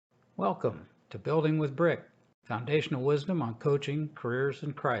Welcome to Building with Brick, foundational wisdom on coaching, careers,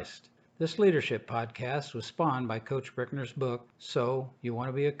 and Christ. This leadership podcast was spawned by Coach Brickner's book, So You Want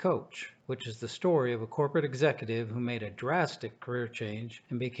to Be a Coach, which is the story of a corporate executive who made a drastic career change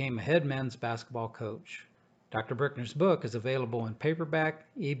and became a head men's basketball coach. Dr. Brickner's book is available in paperback,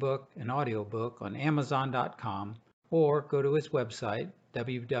 ebook, and audiobook on Amazon.com, or go to his website,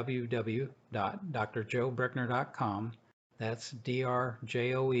 www.drjoebrickner.com. That's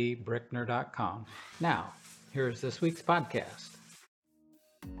DRJOE Brickner.com. Now, here's this week's podcast.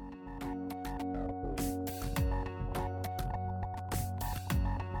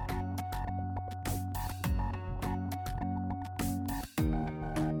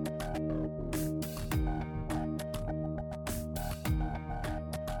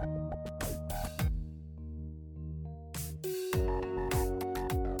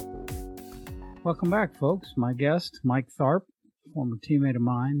 Welcome back, folks. My guest, Mike Tharp, former teammate of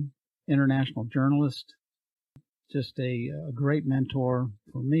mine, international journalist, just a great mentor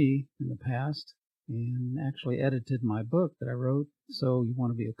for me in the past, and actually edited my book that I wrote, So You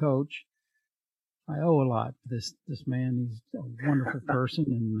Want to Be a Coach. I owe a lot to this man. He's a wonderful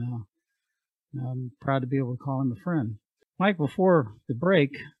person, and I'm proud to be able to call him a friend. Mike, before the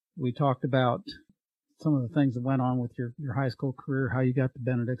break, we talked about some of the things that went on with your high school career, how you got to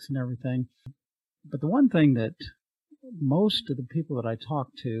Benedict's and everything. But the one thing that most of the people that I talk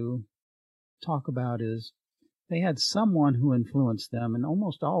about is they had someone who influenced them, and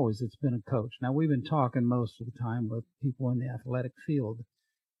almost always it's been a coach. Now, we've been talking most of the time with people in the athletic field,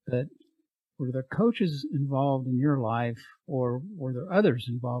 but were there coaches involved in your life, or were there others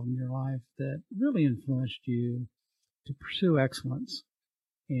involved in your life that really influenced you to pursue excellence?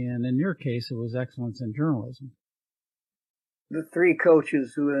 And in your case, it was excellence in journalism. The three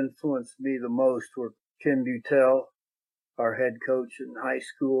coaches who influenced me the most were Ken Butel, our head coach in high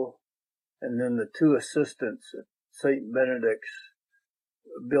school, and then the two assistants at St. Benedict's,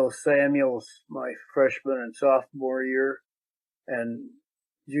 Bill Samuels, my freshman and sophomore year, and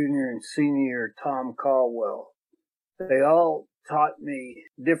junior and senior year, Tom Caldwell. They all taught me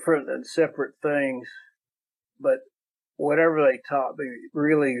different and separate things, but whatever they taught me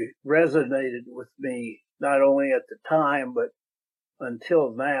really resonated with me, not only at the time, but until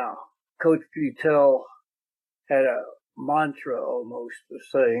now. Coach Butel had a mantra almost of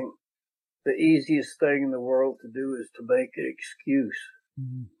saying, the easiest thing in the world to do is to make an excuse.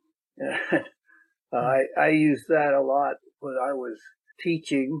 Mm-hmm. I used that a lot when I was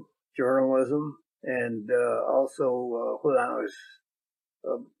teaching journalism, and also when I was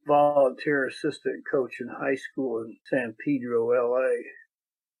a volunteer assistant coach in high school in San Pedro, LA.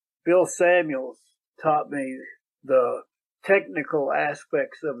 Bill Samuels taught me the technical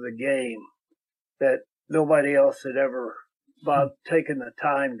aspects of the game that nobody else had ever taken the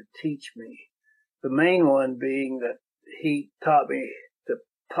time to teach me. The main one being that he taught me to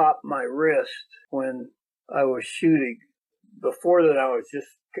pop my wrist when I was shooting. Before that, I was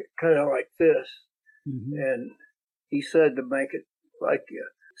just kind of like this. Mm-hmm. And he said to make it like a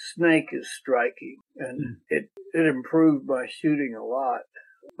snake is striking. And it improved my shooting a lot.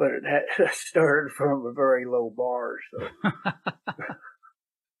 But it had started from a very low bar. So,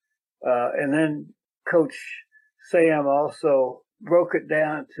 and then Coach Sam also broke it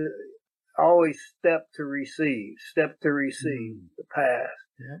down to always step to receive, the pass.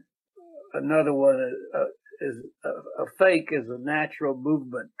 Yeah. Another one is a fake is a natural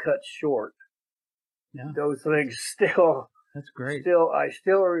movement cut short. Yeah. Those things that's great. I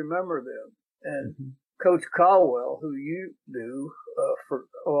still remember them. And Coach Caldwell, who you knew for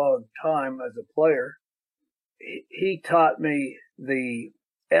a long time as a player, he taught me the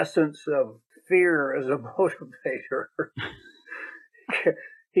essence of fear as a motivator.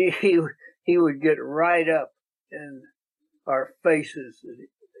 he would get right up in our faces,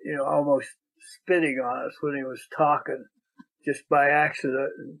 almost spitting on us when he was talking, just by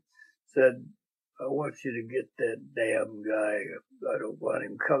accident, and said, "I want you to get that damn guy. I don't want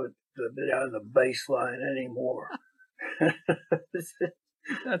him coming down the baseline anymore."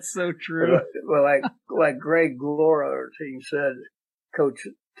 That's so true. Well, like Greg Glora, our team said, Coach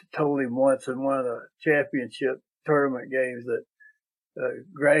told him once in one of the championship tournament games that,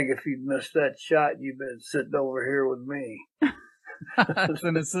 Greg, if you'd missed that shot, you've been sitting over here with me. That's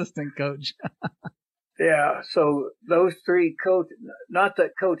an assistant coach. Yeah, so those three coaches, not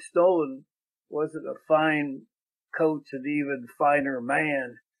that Coach Nolan wasn't a fine coach and even finer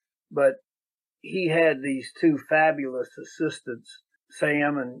man, but he had these two fabulous assistants,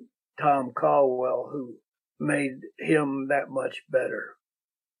 Sam and Tom Caldwell, who made him that much better.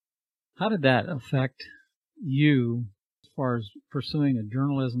 How did that affect you far as pursuing a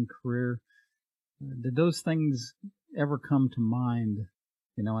journalism career, did those things ever come to mind?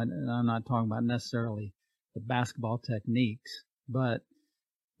 And I'm not talking about necessarily the basketball techniques, but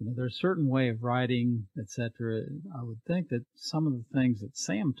there's a certain way of writing, etc. I would think that some of the things that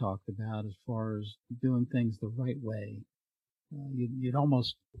Sam talked about as far as doing things the right way, you'd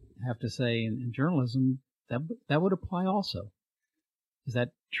almost have to say in journalism that would apply also. Is that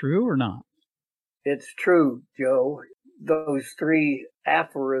true or not? It's true, Joe. Those three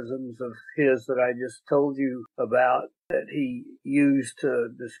aphorisms of his that I just told you about that he used to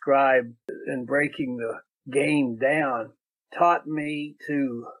describe in breaking the game down taught me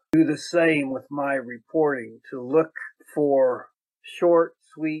to do the same with my reporting, to look for short,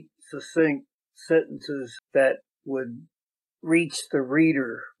 sweet, succinct sentences that would reach the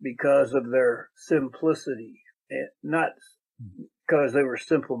reader because of their simplicity. And not because they were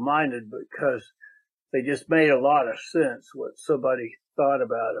simple-minded, but because they just made a lot of sense what somebody thought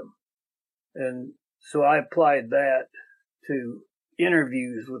about them. And so I applied that to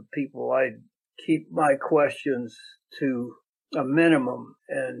interviews with people. I'd keep my questions to a minimum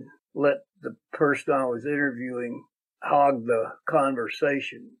and let the person I was interviewing hog the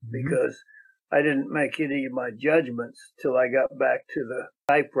conversation, because I didn't make any of my judgments till I got back to the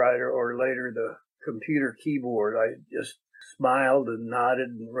typewriter or later the computer keyboard. I just smiled and nodded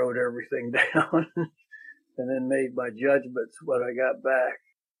and wrote everything down and then made my judgments when I got back.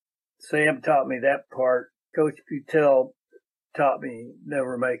 Sam taught me that part. Coach Butel taught me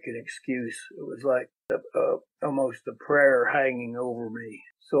never make an excuse. It was like almost a prayer hanging over me.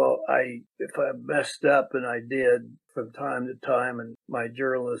 So if I messed up, and I did from time to time in my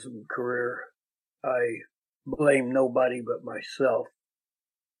journalism career, I blame nobody but myself.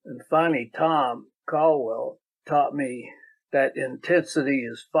 And finally, Tom Caldwell taught me that intensity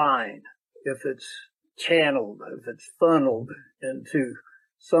is fine if it's channeled, if it's funneled into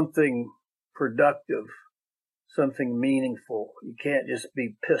something productive, something meaningful. You can't just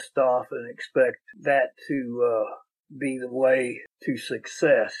be pissed off and expect that to be the way to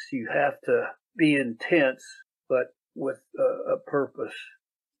success. You have to be intense, but with a purpose.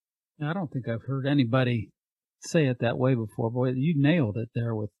 I don't think I've heard anybody say it that way before. Boy, you nailed it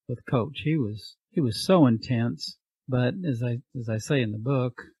there with Coach. He was so intense, but as I say in the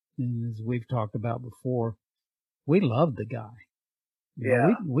book, and as we've talked about before, we loved the guy.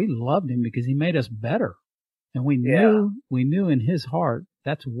 We loved him because he made us better. And we knew in his heart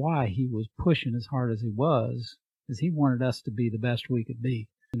that's why he was pushing as hard as he was, because he wanted us to be the best we could be.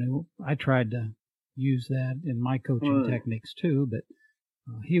 I tried to use that in my coaching techniques too, but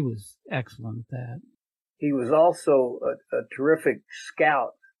he was excellent at that. He was also a terrific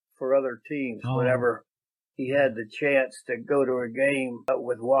scout for other teams. Whenever he had the chance to go to a game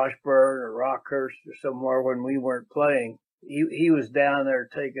with Washburn or Rockhurst or somewhere when we weren't playing, he was down there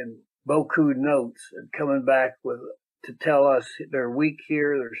taking beaucoup notes and coming back to tell us they're weak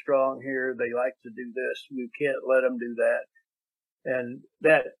here, they're strong here, they like to do this, we can't let them do that. And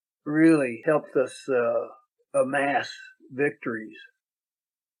that really helped us amass victories.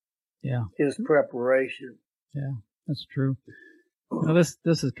 Yeah. His preparation. Yeah, that's true. Now, this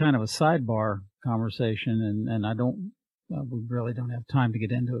is kind of a sidebar conversation, and we really don't have time to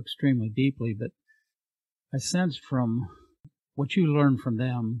get into extremely deeply, but I sense from what you learned from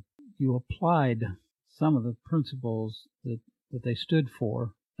them, you applied some of the principles that they stood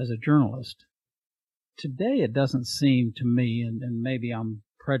for as a journalist. Today, it doesn't seem to me, and maybe I'm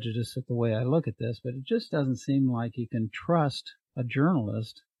prejudiced at the way I look at this, but it just doesn't seem like you can trust a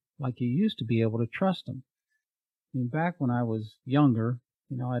journalist like you used to be able to trust them. I mean, back when I was younger,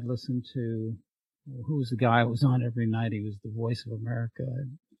 I'd listen to, who was the guy who was on every night? He was the Voice of America.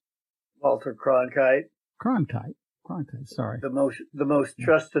 Walter Cronkite. Cronkite, sorry. The most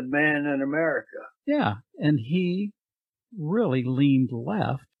trusted man in America. Yeah, and he really leaned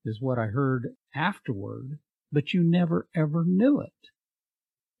left, is what I heard afterward, but you never ever knew it.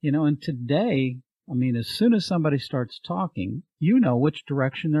 And today, I mean, as soon as somebody starts talking, you know which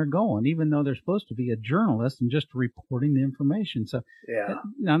direction they're going, even though they're supposed to be a journalist and just reporting the information. So,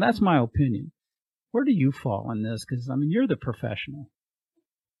 now that's my opinion. Where do you fall in this? Because, I mean, you're the professional.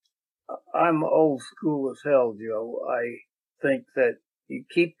 I'm old school as hell, Joe. I think that you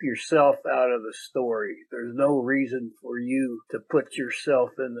keep yourself out of the story. There's no reason for you to put yourself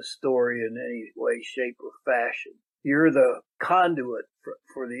in the story in any way, shape, or fashion. You're the conduit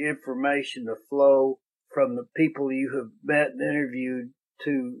for the information to flow from the people you have met and interviewed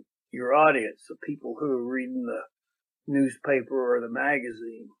to your audience, the people who are reading the newspaper or the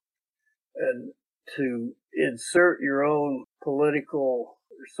magazine. And to insert your own political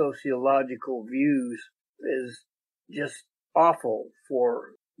or sociological views is just awful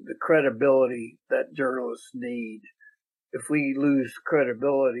for the credibility that journalists need. If we lose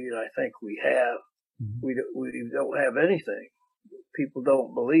credibility, and I think we have, we don't have anything. People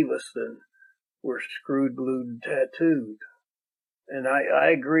don't believe us, then we're screwed, glued, and tattooed. And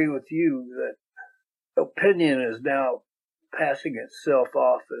I agree with you that opinion is now passing itself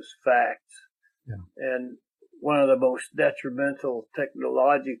off as facts. Yeah. And one of the most detrimental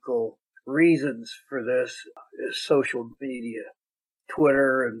technological reasons for this is social media.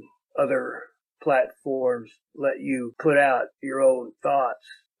 Twitter and other platforms let you put out your own thoughts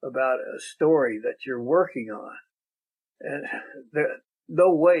about a story that you're working on. And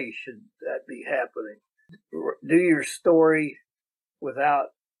no way should that be happening. Do your story without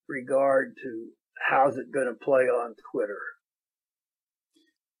regard to how's it going to play on Twitter.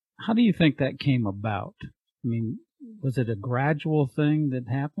 How do you think that came about? I mean, was it a gradual thing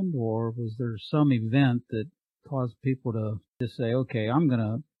that happened, or was there some event that caused people to just say, "Okay, I'm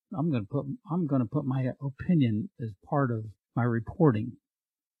gonna put my opinion as part of my reporting"?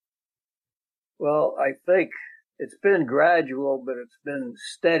 Well, I think it's been gradual, but it's been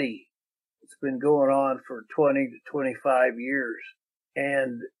steady. It's been going on for 20 to 25 years.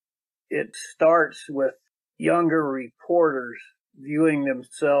 And it starts with younger reporters viewing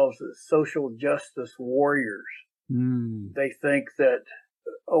themselves as social justice warriors. They think that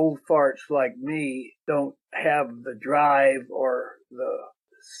old farts like me don't have the drive or the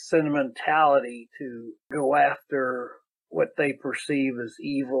sentimentality to go after what they perceive as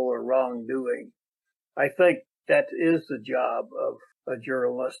evil or wrongdoing. I think that is the job of a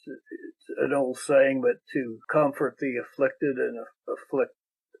journalist. It's an old saying, but to comfort the afflicted and afflict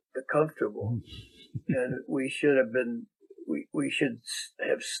the comfortable. And we should have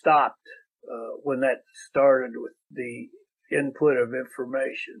stopped when that started with the input of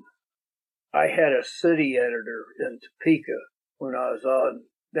information. I had a city editor in Topeka when I was on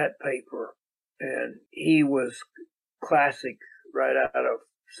that paper, and he was classic right out of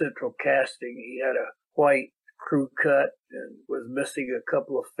Central Casting. He had a white crew cut and was missing a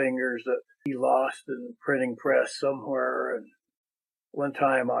couple of fingers that he lost in the printing press somewhere. And one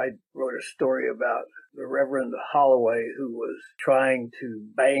time I wrote a story about the Reverend Holloway, who was trying to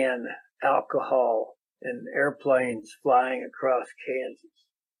ban alcohol in airplanes flying across Kansas.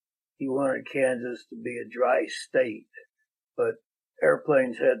 He wanted Kansas to be a dry state, but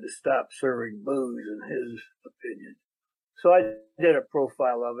airplanes had to stop serving booze, in his opinion. So I did a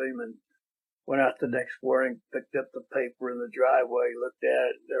profile of him and went out the next morning, picked up the paper in the driveway, looked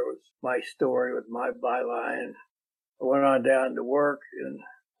at it. There was my story with my byline. I went on down to work, and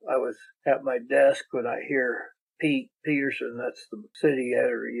I was at my desk when I hear Pete Peterson, that's the city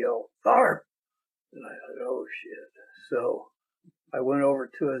editor, yell, "Tharp!" And I thought, oh, shit. So I went over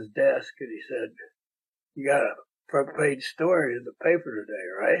to his desk, and he said, "You got a front page story in the paper today,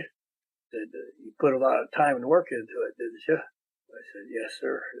 right?" I said, "You put a lot of time and work into it, didn't you?" I said, "Yes,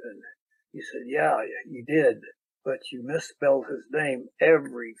 sir." And he said, "Yeah, you did, but you misspelled his name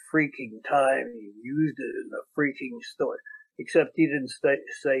every freaking time you used it in the freaking story, except you didn't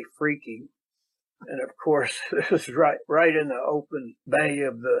say freaking." And of course, this is right in the open bay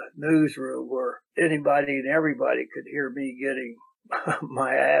of the newsroom where anybody and everybody could hear me getting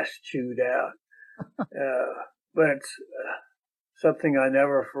my ass chewed out. But it's something I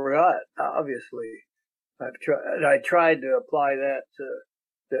never forgot, obviously. I tried to apply that to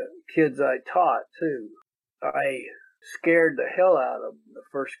the kids I taught, too. I scared the hell out of them the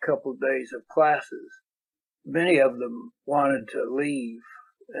first couple of days of classes. Many of them wanted to leave,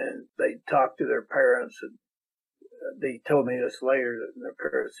 and they talked to their parents, and they told me this later, that their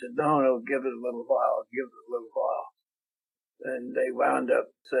parents said, no, give it a little while, give it a little while. And they wound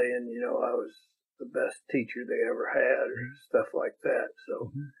up saying, I was the best teacher they ever had, or stuff like that.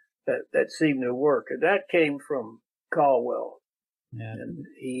 So that seemed to work. And that came from Caldwell. Yeah. And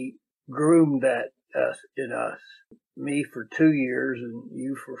he groomed that in us, me for 2 years and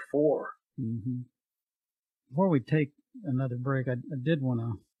you for 4. Mm-hmm. Before we take another break, I did want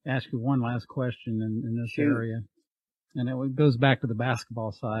to ask you one last question in this area. And it goes back to the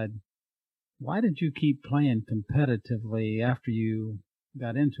basketball side. Why did you keep playing competitively after you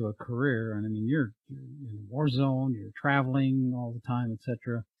got into a career? And I mean, you're in a war zone, you're traveling all the time,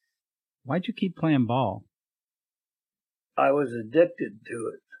 etc. Why'd you keep playing ball? I was addicted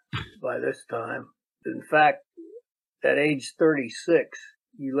to it by this time. In fact, at age 36,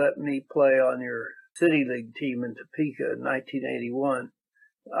 you let me play on your City League team in Topeka in 1981.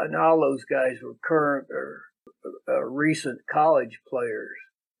 And all those guys were current or recent college players.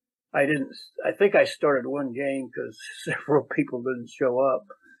 I think I started one game because several people didn't show up,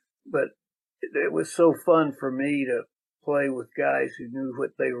 but it was so fun for me to play with guys who knew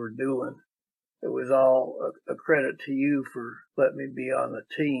what they were doing. It was all a credit to you for letting me be on the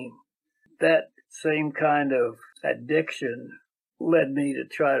team. That same kind of addiction led me to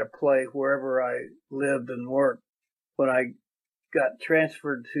try to play wherever I lived and worked. When I got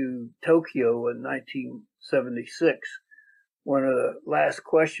transferred to Tokyo in 1976, one of the last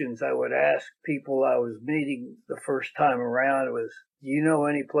questions I would ask people I was meeting the first time around was, do you know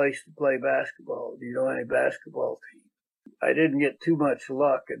any place to play basketball? Do you know any basketball team? I didn't get too much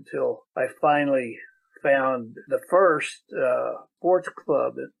luck until I finally found the first sports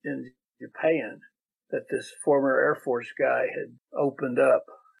club in Japan that this former Air Force guy had opened up.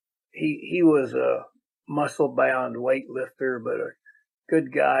 He was a muscle-bound weightlifter, but a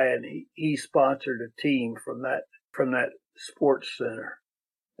good guy, and he sponsored a team from that sports center.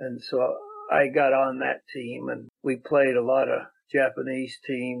 And so I got on that team, and we played a lot of Japanese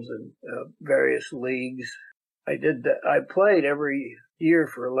teams and various leagues. I did that. I played every year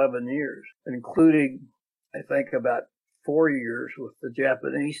for 11 years, including, I think, about 4 years with the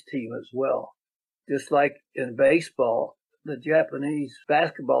Japanese team as well. Just like in baseball, the Japanese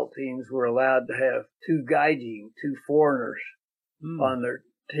basketball teams were allowed to have two gaijin, two foreigners on their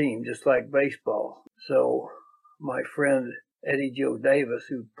team, just like baseball. So my friend Eddie Joe Davis,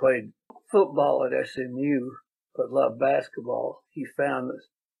 who played football at SMU but loved basketball, he found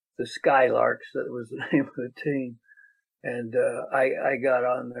the Skylarks, that was the name of the team, and I got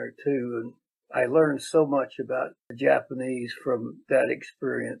on there too, and I learned so much about the Japanese from that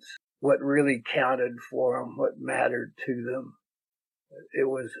experience, what really counted for them, what mattered to them. It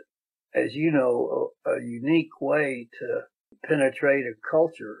was, as you know, a unique way to penetrate a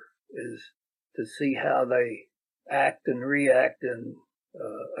culture, is to see how they act and react in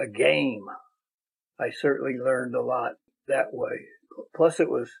a game. I certainly learned a lot that way. Plus, it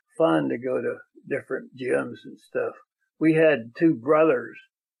was fun to go to different gyms and stuff. We had two brothers,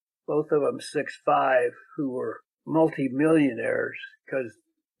 both of them 6'5", who were multimillionaires because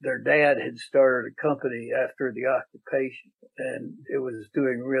their dad had started a company after the occupation, and it was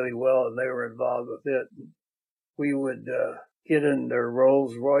doing really well, and they were involved with it. We would get in their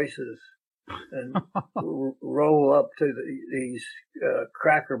Rolls Royces and roll up to these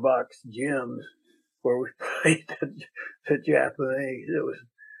Cracker Box gyms where we played the Japanese. It was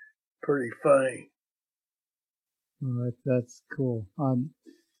pretty funny. Well, that's cool.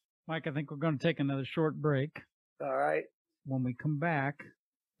 Mike, I think we're going to take another short break. All right. When we come back,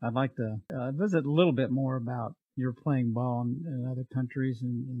 I'd like to visit a little bit more about your playing ball in other countries,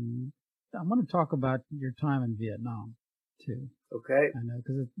 and I want to talk about your time in Vietnam too. Okay. I know,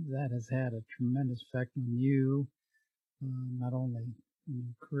 because that has had a tremendous effect on you, not only in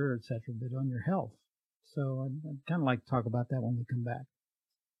your career, etc., but on your health. So I'd kind of like to talk about that when we come back.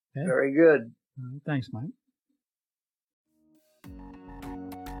 Okay? Very good. Thanks, Mike.